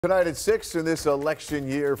Tonight at 6 in this election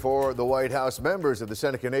year for the White House, members of the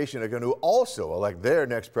Seneca Nation are going to also elect their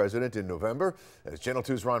next president in November. As Channel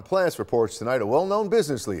 2's Ron Plants reports tonight, a well-known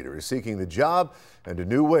business leader is seeking the job and a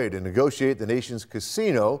new way to negotiate the nation's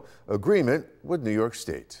casino agreement with New York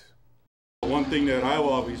State. One thing that I've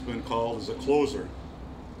always been called is a closer.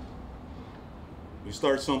 You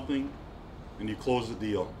start something and you close the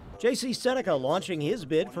deal. J.C. Seneca launching his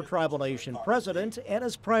bid for Tribal Nation president, and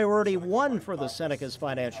as priority one for the Seneca's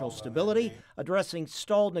financial stability, addressing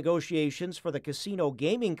stalled negotiations for the casino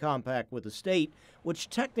gaming compact with the state,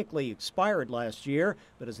 which technically expired last year,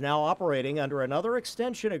 but is now operating under another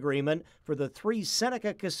extension agreement for the 3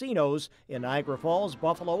 Seneca casinos in Niagara Falls,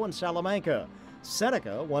 Buffalo, and Salamanca.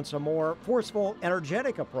 Seneca wants a more forceful,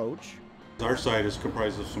 energetic approach. Our side is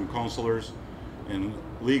comprised of some counselors and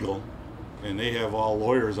legal, and they have all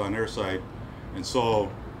lawyers on their side. And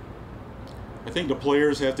so I think the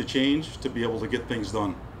players have to change to be able to get things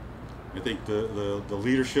done. I think the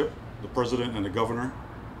leadership, the president and the governor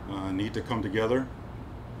need to come together.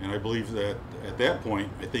 And I believe that at that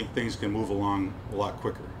point, I think things can move along a lot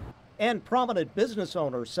quicker. And prominent business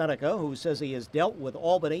owner Seneca, who says he has dealt with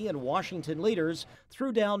Albany and Washington leaders,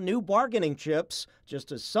 threw down new bargaining chips,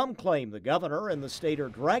 just as some claim the governor and the state are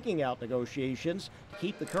dragging out negotiations to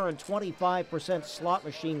keep the current 25% slot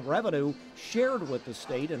machine revenue shared with the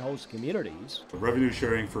state and host communities. The revenue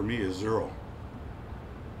sharing for me is zero.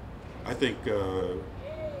 I think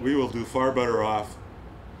we will do far better off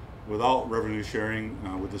without revenue sharing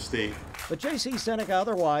with the state. But J.C. Seneca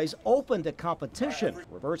otherwise open to competition,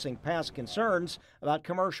 reversing past concerns about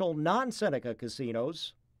commercial non-Seneca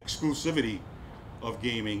casinos. Exclusivity of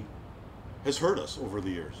gaming has hurt us over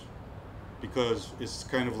the years because it's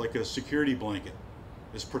kind of like a security blanket.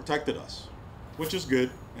 It's protected us, which is good,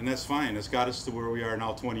 and that's fine. It's got us to where we are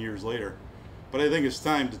now 20 years later. But I think it's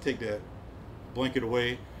time to take that blanket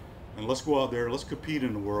away and let's go out there, let's compete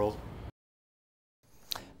in the world.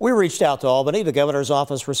 We reached out to Albany. The governor's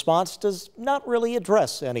office response does not really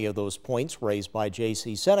address any of those points raised by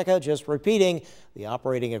J.C. Seneca, just repeating the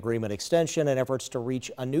operating agreement extension and efforts to reach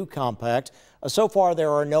a new compact. So far, there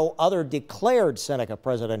are no other declared Seneca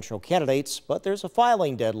presidential candidates, but there's a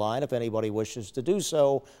filing deadline, if anybody wishes to do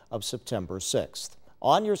so, of September 6th.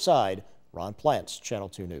 On your side, Ron Plants, Channel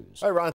 2 News. Hi, Ron.